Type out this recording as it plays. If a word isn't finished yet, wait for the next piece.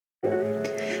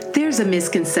There's a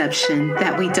misconception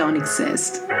that we don't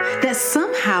exist, that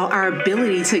somehow our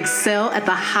ability to excel at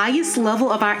the highest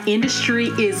level of our industry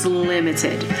is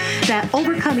limited, that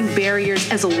overcoming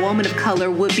barriers as a woman of color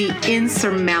would be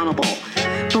insurmountable.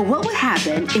 But what would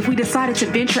happen if we decided to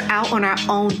venture out on our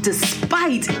own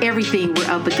despite everything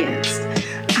we're up against?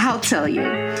 I'll tell you.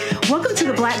 Welcome to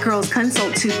the Black Girls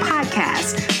Consult 2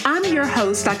 podcast. I'm your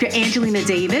host, Dr. Angelina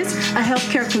Davis, a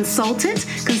healthcare consultant,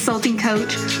 consulting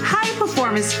coach, high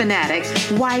performance fanatic,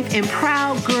 wife, and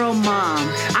proud girl mom.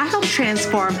 I help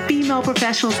transform female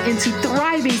professionals into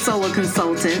thriving solo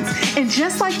consultants. And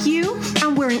just like you,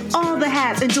 I'm wearing all the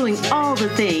hats and doing all the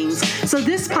things. So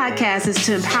this podcast is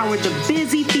to empower the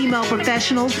busy female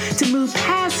professional to move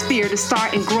past fear to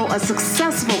start and grow a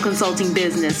successful consulting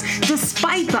business,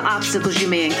 despite the obstacles you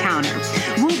may encounter.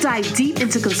 We'll dive deep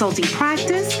into consulting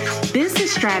practice,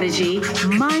 business strategy,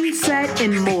 mindset,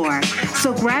 and more.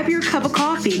 So grab your cup of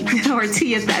coffee or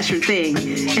tea if that's your thing,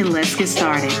 and let's get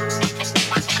started.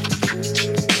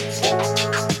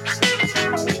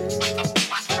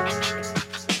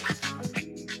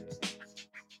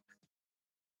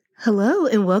 Hello,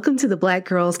 and welcome to the Black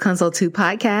Girls Consult 2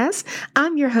 podcast.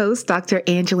 I'm your host, Dr.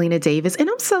 Angelina Davis, and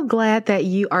I'm so glad that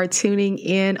you are tuning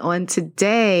in on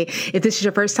today. If this is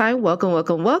your first time, welcome,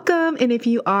 welcome, welcome. And if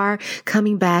you are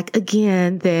coming back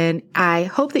again, then I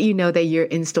hope that you know that you're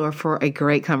in store for a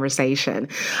great conversation.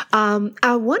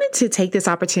 I wanted to take this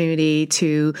opportunity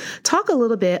to talk a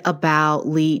little bit about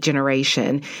lead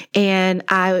generation. And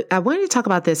I wanted to talk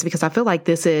about this because I feel like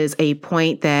this is a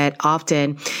point that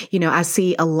often, I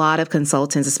see a lot of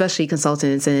consultants, especially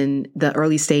consultants in the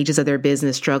early stages of their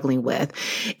business, struggling with.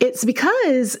 It's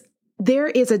because there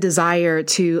is a desire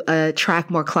to attract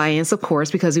more clients, of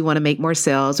course, because we want to make more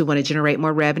sales. We want to generate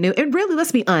more revenue. And really,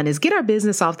 let's be honest, get our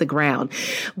business off the ground.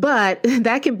 But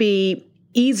that can be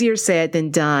easier said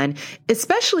than done,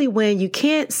 especially when you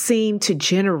can't seem to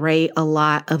generate a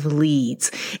lot of leads.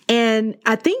 And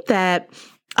I think that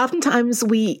oftentimes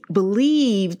we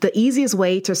believe the easiest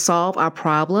way to solve our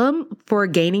problem for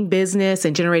gaining business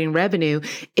and generating revenue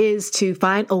is to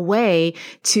find a way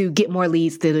to get more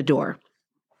leads through the door.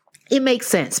 It makes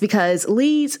sense because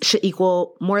leads should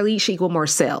equal more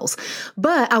sales.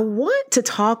 But I want to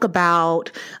talk about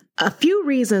a few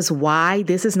reasons why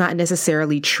this is not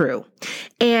necessarily true.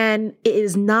 And it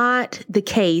is not the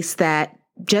case that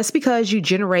just because you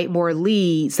generate more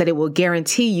leads, that it will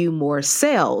guarantee you more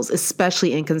sales,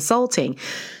 especially in consulting.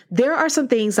 There are some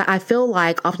things that I feel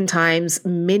like oftentimes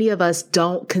many of us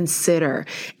don't consider.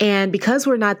 And because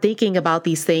we're not thinking about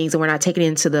these things and we're not taking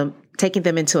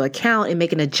them into account and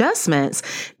making adjustments,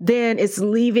 then it's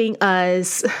leaving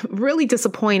us really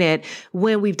disappointed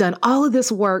when we've done all of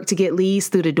this work to get leads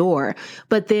through the door,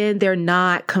 but then they're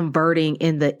not converting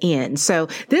in the end. So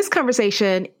this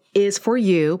conversation is for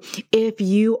you if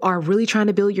you are really trying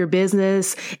to build your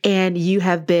business and you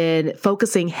have been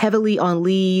focusing heavily on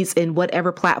leads in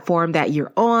whatever platform that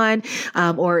you're on,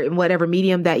 or in whatever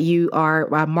medium that you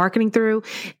are marketing through.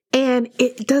 And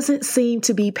it doesn't seem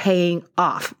to be paying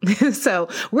off. So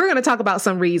we're going to talk about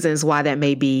some reasons why that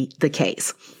may be the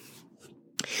case.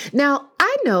 Now,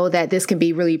 I know that this can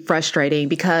be really frustrating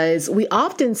because we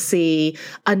often see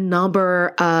a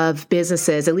number of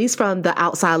businesses, at least from the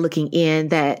outside looking in,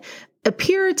 that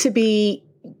appear to be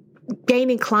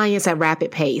gaining clients at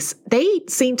rapid pace. They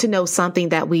seem to know something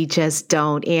that we just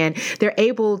don't, and they're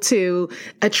able to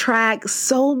attract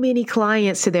so many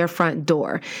clients to their front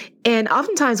door. And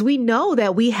oftentimes we know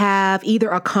that we have either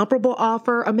a comparable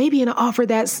offer or maybe an offer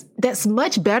that's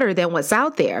much better than what's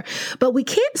out there, but we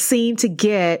can't seem to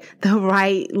get the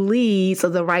right leads or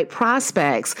the right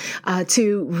prospects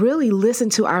to really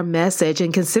listen to our message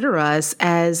and consider us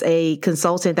as a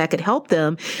consultant that could help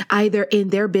them either in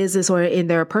their business or in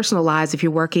their personal lives if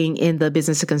you're working in the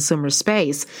business to consumer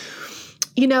space.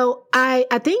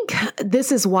 I think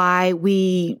this is why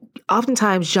we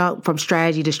oftentimes jump from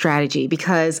strategy to strategy,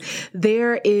 because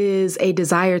there is a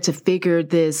desire to figure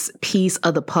this piece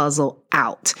of the puzzle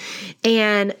out.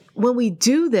 And when we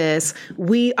do this,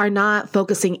 we are not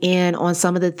focusing in on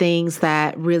some of the things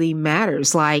that really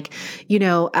matters. Like,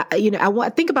 I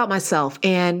think about myself,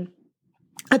 and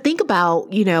I think about,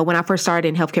 when I first started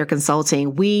in healthcare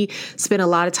consulting, we spent a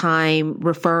lot of time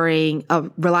relying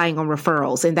on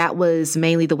referrals. And that was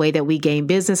mainly the way that we gained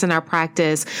business in our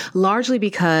practice, largely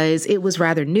because it was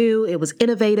rather new, it was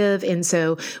innovative. And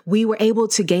so we were able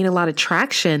to gain a lot of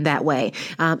traction that way.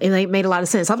 And it made a lot of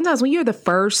sense. Sometimes when you're the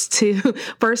first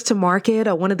to market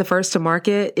or one of the first to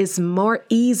market, it's more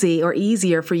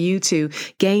easier for you to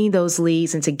gain those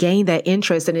leads and to gain that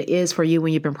interest than it is for you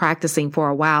when you've been practicing for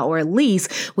a while, or at least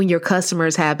least when your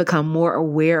customers have become more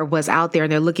aware of what's out there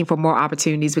and they're looking for more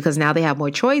opportunities because now they have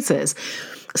more choices.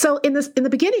 So in the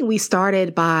beginning, we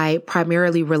started by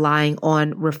primarily relying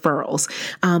on referrals.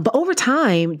 But over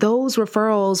time, those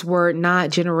referrals were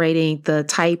not generating the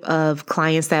type of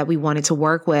clients that we wanted to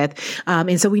work with.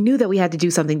 And so we knew that we had to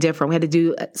do something different. We had to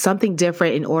do something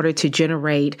different in order to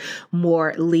generate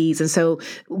more leads. And so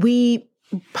we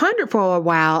pondered for a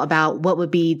while about what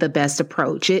would be the best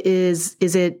approach. Is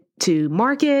it to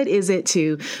market? Is it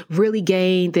to really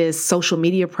gain this social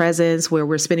media presence where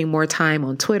we're spending more time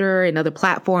on Twitter and other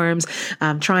platforms,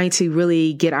 trying to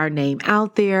really get our name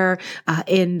out there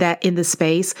in the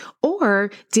space? Or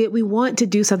did we want to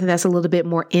do something that's a little bit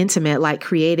more intimate, like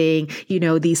creating,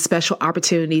 these special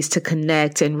opportunities to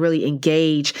connect and really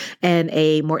engage in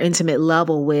a more intimate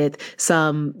level with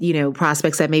some,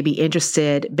 prospects that may be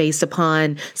interested based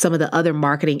upon some of the other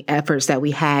marketing efforts that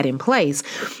we had in place?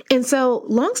 And so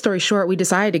long story short, we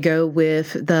decided to go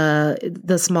with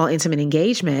the small intimate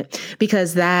engagement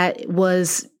because that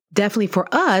was definitely for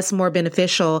us more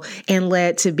beneficial and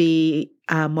led to be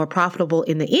more profitable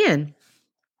in the end.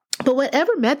 But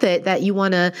whatever method that you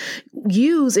want to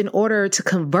use in order to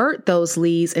convert those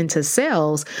leads into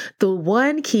sales, the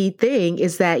one key thing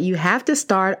is that you have to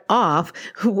start off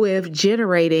with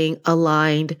generating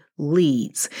aligned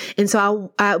leads. And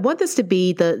so I want this to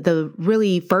be the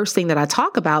really first thing that I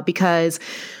talk about, because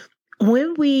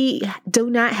when we do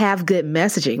not have good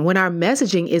messaging, when our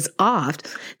messaging is off,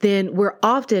 then we're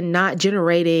often not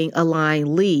generating aligned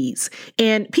leads.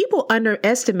 And people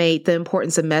underestimate the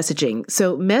importance of messaging.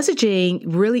 So messaging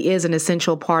really is an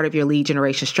essential part of your lead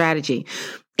generation strategy.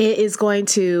 It is going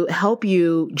to help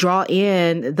you draw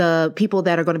in the people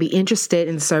that are going to be interested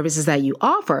in the services that you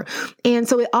offer. And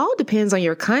so it all depends on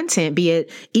your content, be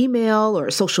it email or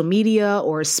social media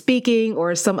or speaking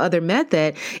or some other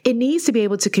method. It needs to be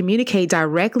able to communicate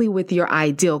directly with your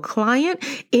ideal client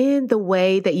in the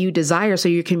way that you desire. So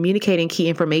you're communicating key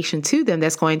information to them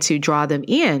that's going to draw them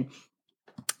in.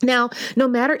 Now, no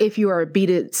matter if you are a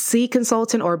B2C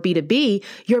consultant or B2B,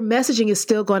 your messaging is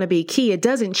still going to be key. It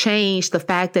doesn't change the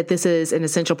fact that this is an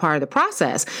essential part of the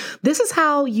process. This is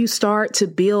how you start to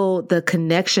build the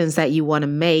connections that you want to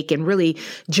make and really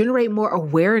generate more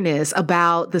awareness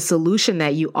about the solution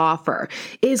that you offer.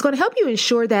 It is going to help you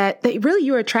ensure that really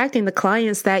you're attracting the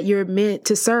clients that you're meant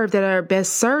to serve, that are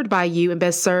best served by you and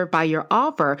best served by your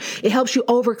offer. It helps you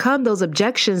overcome those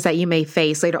objections that you may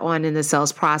face later on in the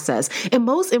sales process. And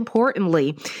most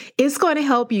importantly, it's going to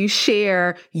help you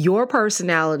share your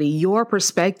personality, your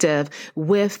perspective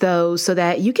with those so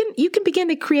that you can begin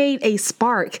to create a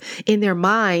spark in their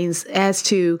minds as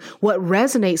to what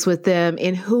resonates with them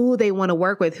and who they want to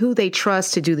work with, who they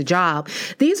trust to do the job.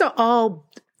 These are all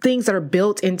things that are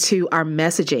built into our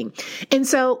messaging. And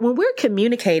so when we're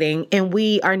communicating and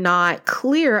we are not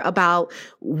clear about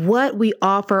what we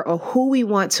offer or who we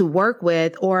want to work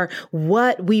with or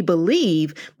what we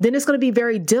believe, then it's going to be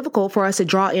very difficult for us to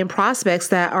draw in prospects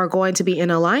that are going to be in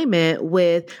alignment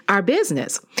with our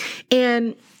business.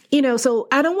 And so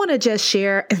I don't want to just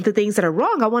share the things that are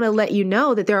wrong. I want to let you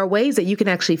know that there are ways that you can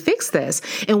actually fix this.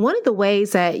 And one of the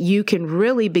ways that you can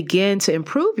really begin to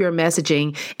improve your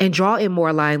messaging and draw in more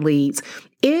aligned leads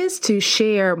is to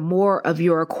share more of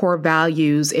your core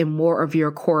values and more of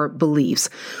your core beliefs.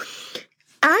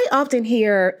 I often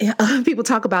hear people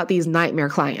talk about these nightmare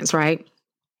clients, right?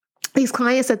 These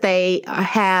clients that they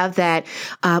have that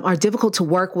are difficult to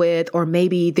work with, or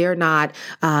maybe they're not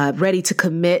ready to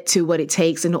commit to what it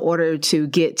takes in order to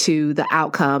get to the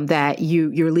outcome that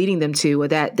you're leading them to, or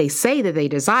that they say that they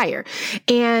desire.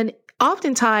 And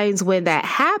oftentimes when that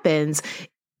happens,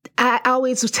 I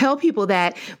always tell people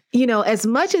that, as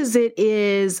much as it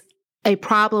is a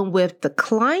problem with the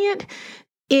client,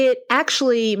 it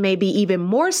actually may be even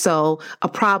more so a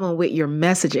problem with your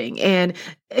messaging. And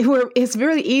it's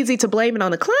really easy to blame it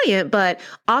on the client, but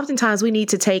oftentimes we need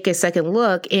to take a second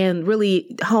look and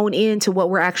really hone into what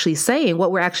we're actually saying,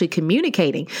 what we're actually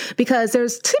communicating, because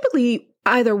there's typically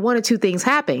either one or two things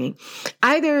happening.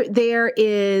 Either there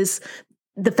is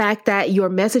the fact that your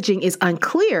messaging is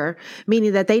unclear,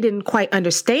 meaning that they didn't quite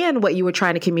understand what you were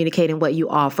trying to communicate and what you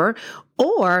offer,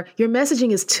 or your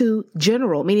messaging is too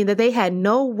general, meaning that they had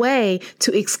no way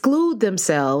to exclude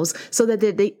themselves so that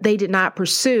they did not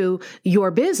pursue your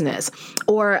business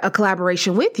or a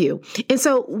collaboration with you. And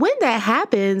so when that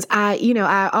happens,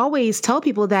 I always tell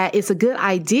people that it's a good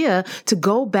idea to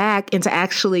go back and to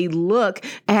actually look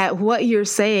at what you're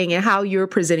saying and how you're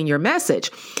presenting your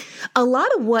message. A lot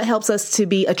of what helps us to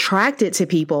be attracted to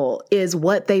people is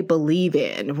what they believe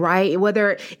in, right?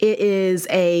 Whether it is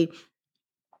a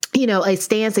a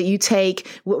stance that you take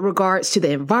with regards to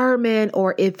the environment,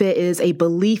 or if it is a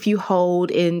belief you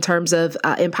hold in terms of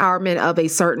empowerment of a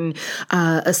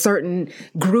certain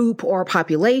group or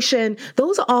population.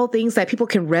 Those are all things that people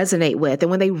can resonate with. And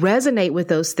when they resonate with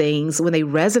those things, when they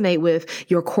resonate with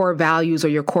your core values or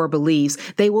your core beliefs,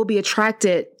 they will be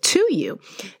attracted to you.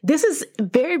 This is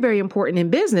very, very important in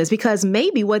business, because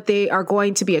maybe what they are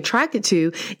going to be attracted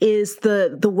to is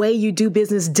the way you do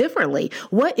business differently.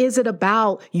 What is it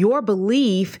about your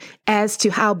belief as to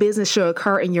how business should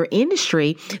occur in your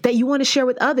industry that you want to share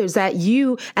with others, that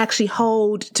you actually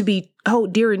hold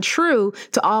dear and true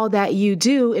to all that you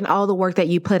do and all the work that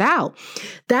you put out?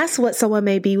 That's what someone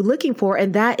may be looking for,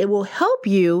 and that it will help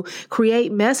you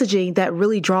create messaging that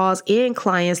really draws in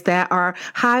clients that are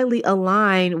highly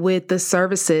aligned with the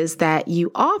services that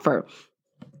you offer.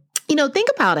 Think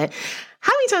about it.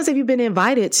 How many times have you been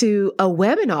invited to a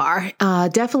webinar,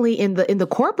 definitely in the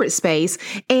corporate space,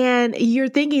 and you're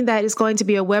thinking that it's going to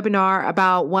be a webinar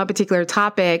about one particular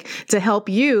topic to help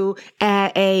you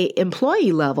at a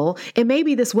employee level, and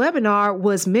maybe this webinar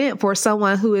was meant for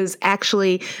someone who is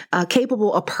actually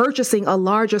capable of purchasing a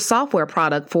larger software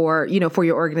product for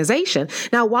your organization.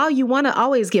 Now, while you want to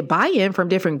always get buy-in from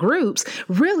different groups,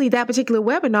 really that particular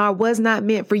webinar was not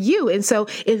meant for you. And so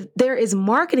if there is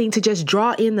marketing to just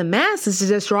draw in the masses, to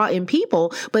just draw in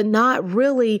people, but not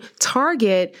really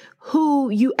target who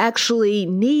you actually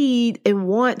need and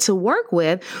want to work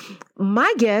with,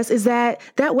 my guess is that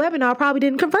webinar probably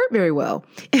didn't convert very well.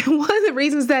 And one of the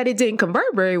reasons that it didn't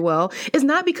convert very well is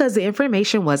not because the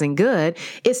information wasn't good.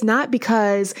 It's not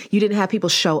because you didn't have people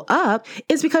show up.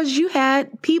 It's because you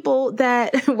had people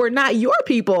that were not your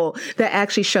people that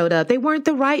actually showed up. They weren't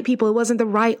the right people. It wasn't the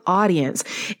right audience.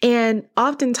 And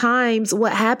oftentimes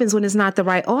what happens when it's not the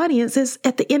right audience is,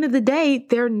 at the end of the day,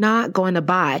 they're not going to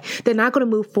buy. They're not going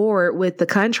to move forward with the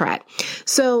contract.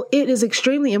 So it is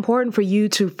extremely important for you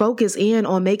to focus in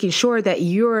on making sure that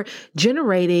you're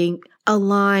generating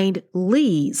aligned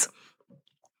leads.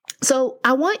 So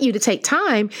I want you to take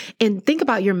time and think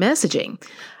about your messaging.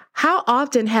 How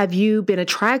often have you been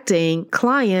attracting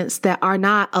clients that are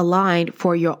not aligned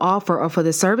for your offer or for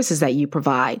the services that you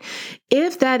provide?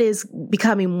 If that is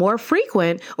becoming more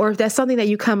frequent, or if that's something that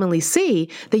you commonly see,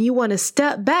 then you want to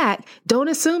step back. Don't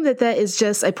assume that is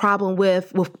just a problem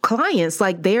with clients,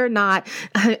 like they're not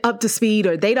up to speed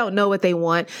or they don't know what they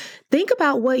want. Think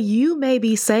about what you may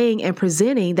be saying and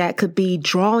presenting that could be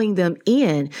drawing them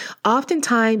in.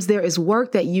 Oftentimes, there is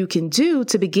work that you can do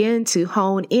to begin to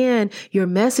hone in your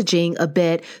messaging a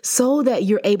bit so that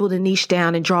you're able to niche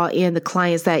down and draw in the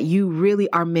clients that you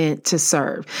really are meant to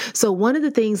serve. So one of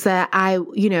the things that I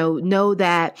know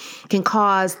that can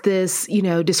cause this,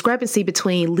 discrepancy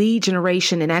between lead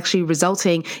generation and actually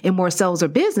resulting in more sales or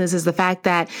business is the fact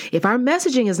that if our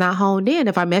messaging is not honed in,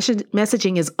 if our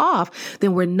messaging is off,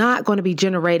 then we're not going to be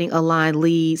generating aligned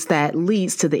leads that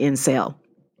leads to the end sale.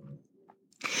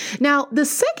 Now, the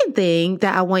second thing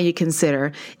that I want you to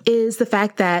consider is the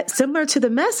fact that, similar to the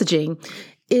messaging,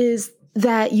 is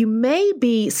that you may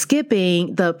be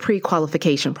skipping the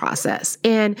pre-qualification process.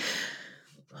 And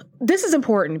this is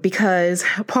important because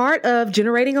part of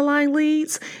generating aligned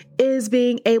leads is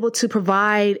being able to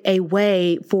provide a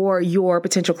way for your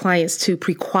potential clients to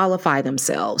pre-qualify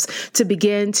themselves, to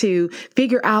begin to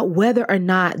figure out whether or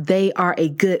not they are a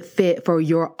good fit for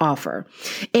your offer.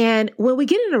 And when we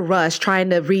get in a rush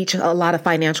trying to reach a lot of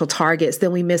financial targets,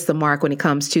 then we miss the mark when it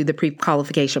comes to the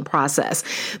pre-qualification process.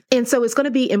 And so it's going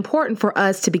to be important for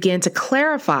us to begin to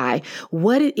clarify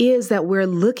what it is that we're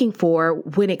looking for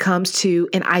when it comes to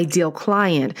an ideal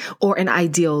client or an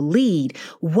ideal lead.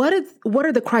 What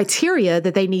are the criteria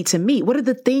that they need to meet? What are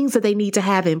the things that they need to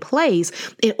have in place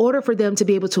in order for them to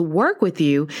be able to work with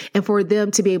you and for them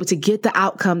to be able to get the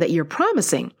outcome that you're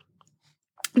promising?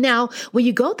 Now, when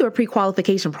you go through a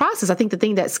pre-qualification process, I think the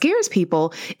thing that scares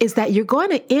people is that you're going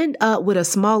to end up with a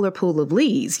smaller pool of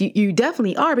leads. You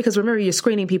definitely are, because remember, you're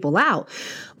screening people out.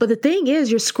 But the thing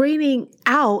is, you're screening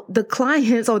out the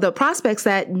clients or the prospects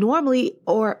that normally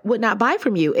or would not buy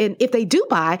from you. And if they do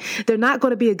buy, they're not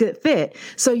going to be a good fit.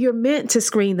 So you're meant to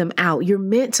screen them out. You're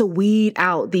meant to weed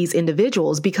out these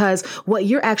individuals, because what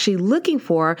you're actually looking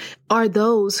for are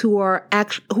those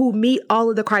who meet all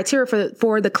of the criteria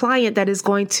for the client that is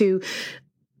going to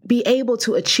be able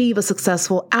to achieve a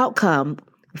successful outcome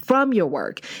from your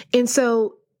work. And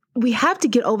so we have to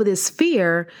get over this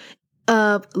fear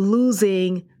of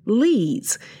losing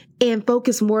leads and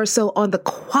focus more so on the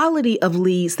quality of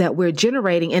leads that we're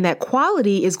generating. And that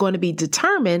quality is going to be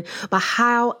determined by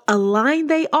how aligned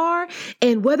they are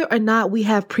and whether or not we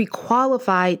have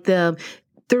pre-qualified them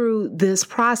through this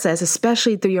process,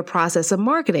 especially through your process of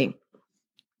marketing.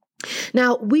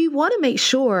 Now, we want to make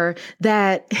sure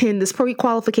that in this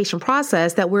pre-qualification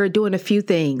process that we're doing a few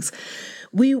things.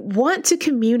 We want to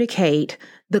communicate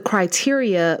the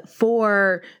criteria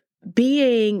for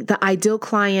being the ideal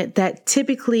client that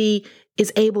typically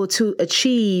is able to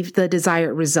achieve the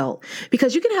desired result.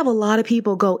 Because you can have a lot of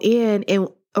people go in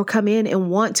or come in and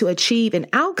want to achieve an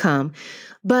outcome,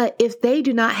 but if they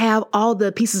do not have all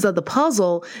the pieces of the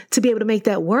puzzle to be able to make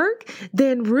that work,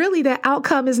 then really that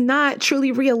outcome is not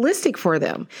truly realistic for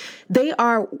them. They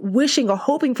are wishing or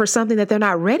hoping for something that they're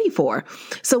not ready for.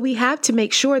 So we have to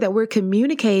make sure that we're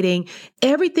communicating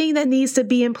everything that needs to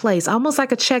be in place, almost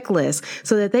like a checklist,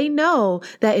 so that they know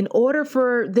that in order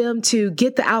for them to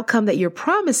get the outcome that you're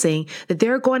promising, that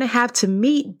they're going to have to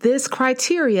meet this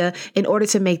criteria in order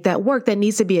to make that work. That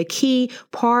needs to be a key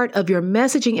part of your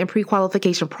messaging and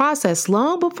pre-qualification process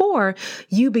long before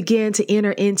you begin to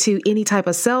enter into any type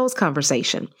of sales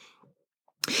conversation.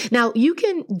 Now, you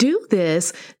can do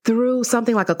this through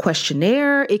something like a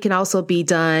questionnaire. It can also be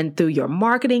done through your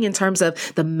marketing in terms of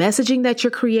the messaging that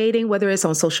you're creating, whether it's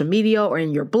on social media or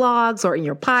in your blogs or in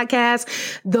your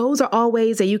podcast. Those are all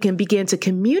ways that you can begin to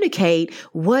communicate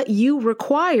what you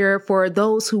require for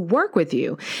those who work with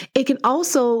you. It can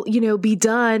also, be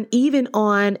done even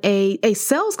on a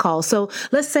sales call. So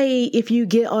let's say if you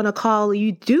get on a call,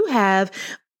 you do have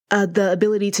the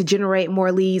ability to generate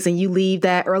more leads and you leave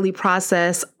that early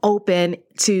process open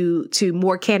to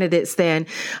more candidates than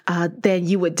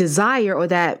you would desire or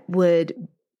that would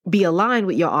be aligned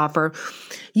with your offer.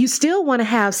 You still want to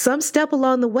have some step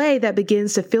along the way that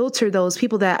begins to filter those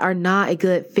people that are not a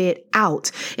good fit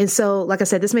out. And so, like I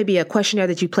said, this may be a questionnaire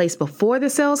that you place before the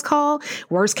sales call.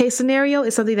 Worst case scenario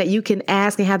is something that you can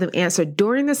ask and have them answer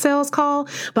during the sales call.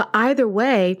 But either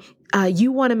way,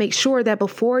 you want to make sure that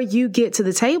before you get to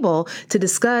the table to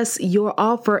discuss your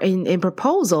offer and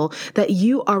proposal, that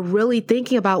you are really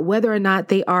thinking about whether or not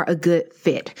they are a good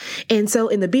fit. And so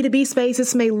in the B2B space,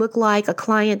 this may look like a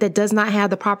client that does not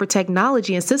have the proper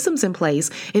technology and systems in place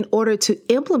in order to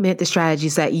implement the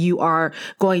strategies that you are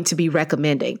going to be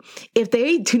recommending. If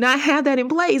they do not have that in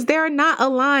place, they're not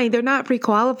aligned. They're not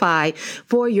pre-qualified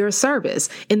for your service.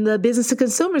 In the business to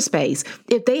consumer space,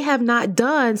 if they have not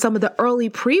done some of the early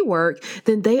pre-work,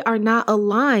 then they are not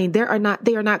aligned. They are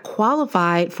not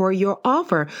qualified for your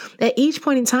offer. At each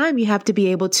point in time, you have to be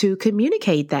able to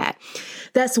communicate that.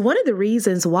 That's one of the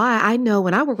reasons why I know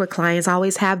when I work with clients, I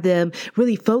always have them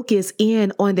really focus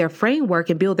in on their framework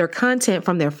and build their content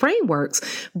from their frameworks,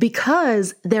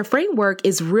 because their framework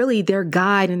is really their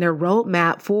guide and their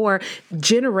roadmap for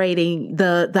generating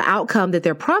the outcome that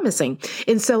they're promising.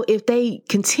 And so if they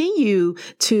continue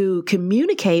to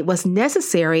communicate what's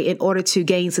necessary in order to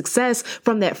gain success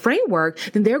from that framework,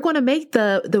 then they're going to make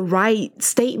the right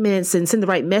statements and send the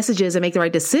right messages and make the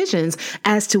right decisions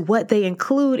as to what they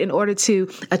include in order to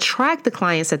attract the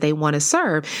clients that they want to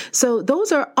serve. So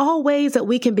those are all ways that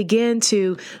we can begin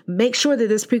to make sure that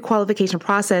this pre-qualification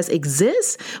process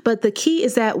exists. But the key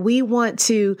is that we want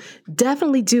to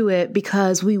definitely do it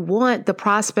because we want the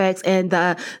prospects and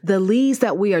the leads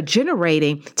that we are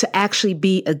generating to actually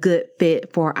be a good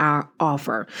fit for our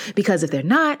offer. Because if they're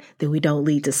not, then we don't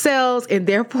lead to sales. And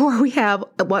therefore we have,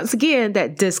 once again,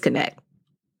 that disconnect.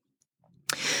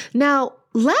 Now,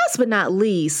 last but not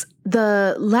least,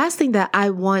 the last thing that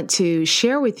I want to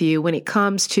share with you when it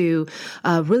comes to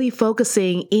really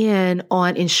focusing in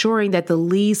on ensuring that the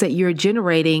leads that you're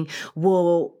generating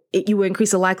you will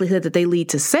increase the likelihood that they lead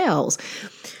to sales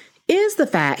is the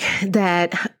fact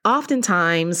that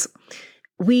oftentimes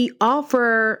we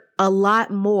offer a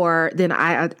lot more than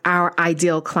our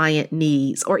ideal client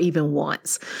needs or even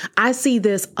wants. I see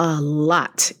this a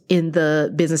lot in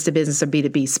the business to business or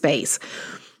B2B space.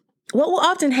 What will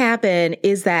often happen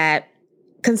is that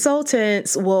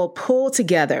consultants will pull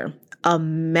together a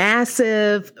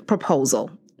massive proposal.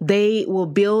 They will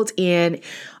build in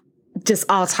just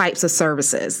all types of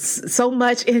services, so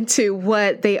much into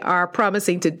what they are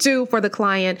promising to do for the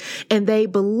client. And they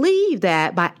believe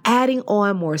that by adding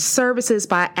on more services,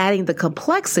 by adding the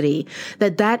complexity,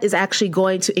 that is actually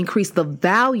going to increase the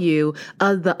value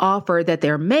of the offer that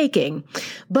they're making.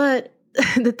 But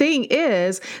the thing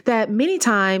is that many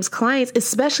times clients,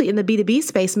 especially in the B2B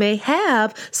space, may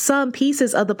have some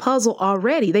pieces of the puzzle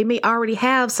already. They may already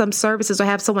have some services or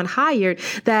have someone hired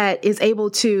that is able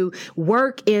to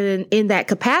work in that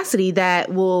capacity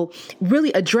that will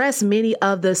really address many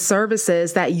of the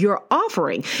services that you're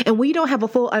offering. And when you don't have a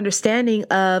full understanding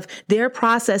of their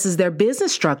processes, their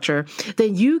business structure,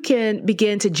 then you can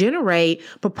begin to generate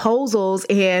proposals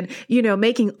and,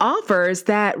 making offers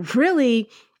that really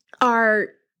are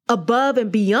above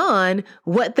and beyond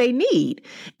what they need.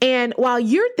 And while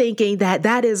you're thinking that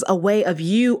that is a way of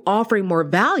you offering more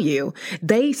value,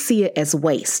 they see it as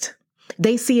waste.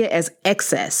 They see it as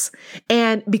excess.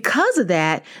 And because of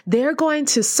that, they're going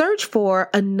to search for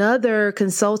another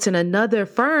consultant, another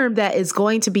firm that is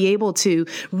going to be able to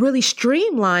really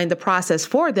streamline the process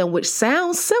for them, which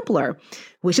sounds simpler,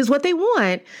 which is what they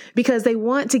want because they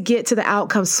want to get to the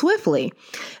outcome swiftly.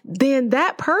 Then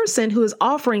that person who is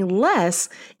offering less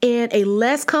in a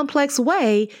less complex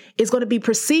way is going to be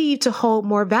perceived to hold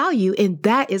more value. And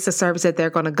that is the service that they're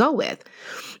going to go with.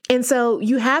 And so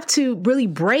you have to really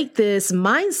break this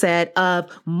mindset of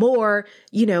more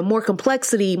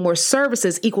complexity, more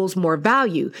services equals more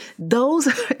value.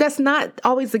 That's not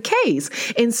always the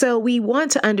case. And so we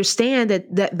want to understand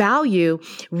that value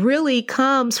really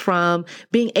comes from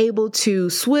being able to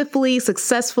swiftly,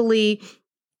 successfully,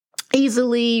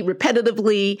 easily,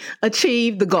 repetitively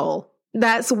achieve the goal.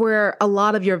 That's where a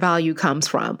lot of your value comes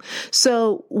from.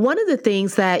 So one of the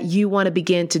things that you want to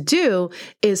begin to do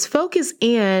is focus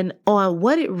in on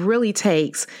what it really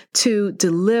takes to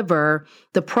deliver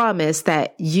the promise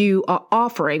that you are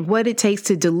offering, what it takes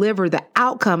to deliver the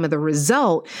outcome and the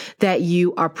result that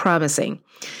you are promising.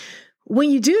 When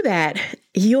you do that,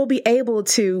 you'll be able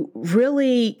to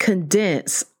really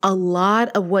condense a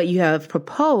lot of what you have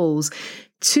proposed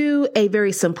to a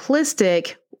very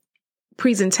simplistic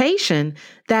presentation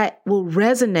that will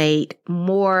resonate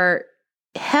more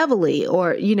heavily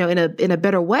or, in a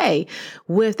better way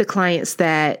with the clients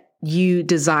that you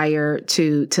desire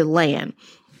to land.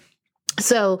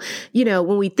 So,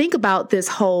 when we think about this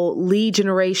whole lead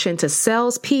generation to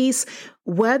sales piece,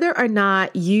 whether or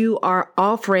not you are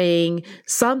offering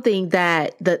something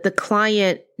that the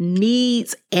client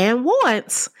needs and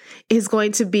wants is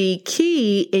going to be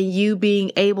key in you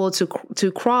being able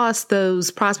to cross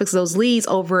those prospects, those leads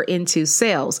over into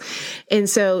sales. And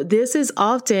so this is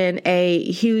often a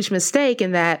huge mistake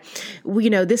in that,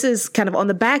 this is kind of on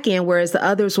the back end, whereas the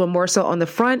others were more so on the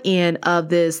front end of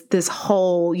this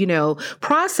whole,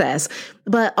 process.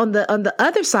 But on the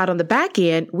other side, on the back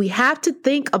end, we have to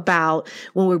think about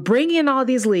when we're bringing in all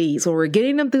these leads, when we're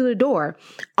getting them through the door,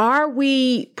 are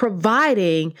we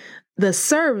providing the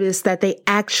service that they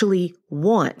actually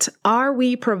want? Are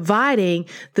we providing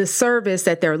the service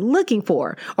that they're looking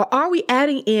for? Or are we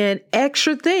adding in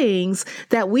extra things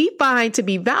that we find to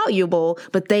be valuable,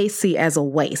 but they see as a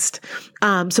waste?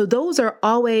 So those are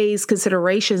always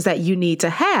considerations that you need to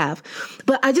have.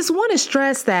 But I just want to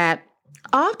stress that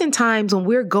oftentimes when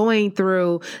we're going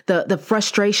through the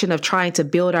frustration of trying to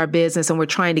build our business and we're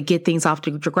trying to get things off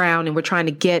the ground and we're trying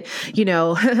to get,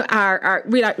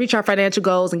 reach our financial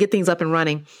goals and get things up and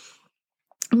running,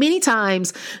 many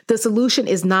times the solution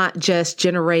is not just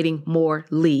generating more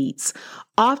leads.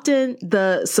 Often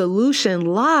the solution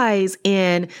lies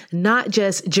in not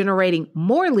just generating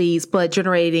more leads, but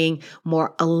generating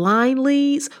more aligned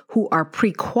leads who are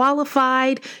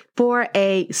pre-qualified for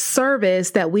a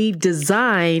service that we've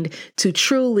designed to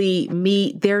truly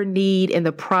meet their need and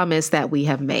the promise that we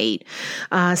have made.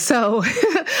 So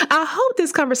I hope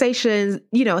this conversation,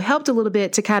 helped a little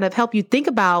bit to kind of help you think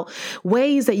about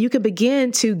ways that you can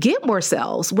begin to get more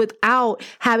sales without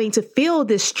having to feel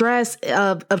this stress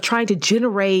of trying to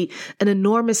generate an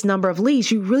enormous number of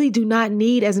leads. You really do not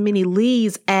need as many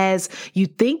leads as you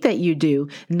think that you do.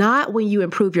 Not when you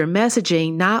improve your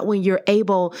messaging, not when you're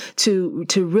able to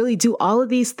really do all of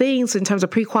these things in terms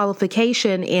of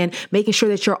pre-qualification and making sure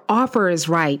that your offer is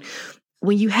right.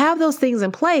 When you have those things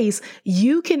in place,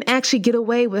 you can actually get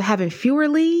away with having fewer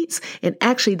leads, and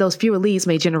actually those fewer leads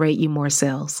may generate you more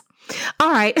sales.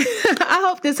 All right. I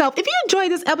hope this helped. If you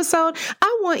enjoyed this episode,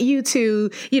 I want you to,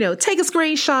 take a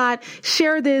screenshot,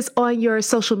 share this on your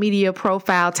social media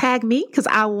profile, tag me because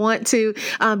I want to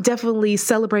definitely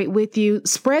celebrate with you.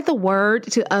 Spread the word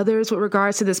to others with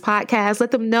regards to this podcast.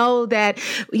 Let them know that,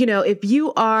 if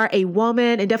you are a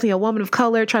woman and definitely a woman of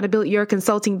color trying to build your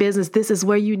consulting business, this is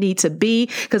where you need to be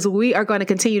because we are going to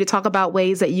continue to talk about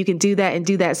ways that you can do that and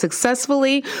do that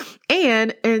successfully.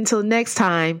 And until next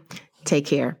time, take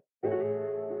care.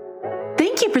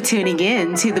 Thank you for tuning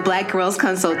in to the Black Girls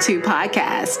Consult 2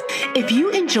 podcast. If you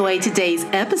enjoyed today's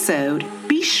episode,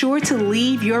 be sure to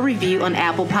leave your review on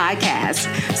Apple Podcasts,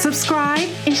 subscribe,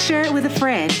 and share it with a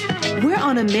friend. We're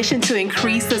on a mission to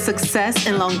increase the success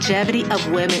and longevity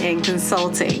of women in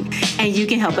consulting, and you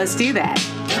can help us do that.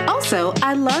 Also,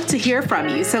 I'd love to hear from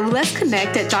you, so let's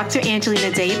connect at Dr.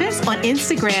 Angelina Davis on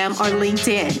Instagram or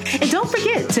LinkedIn. And don't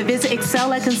forget to visit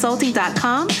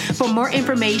excelatconsulting.com for more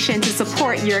information to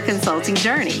support your consulting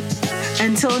journey.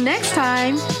 Until next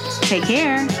time, take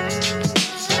care.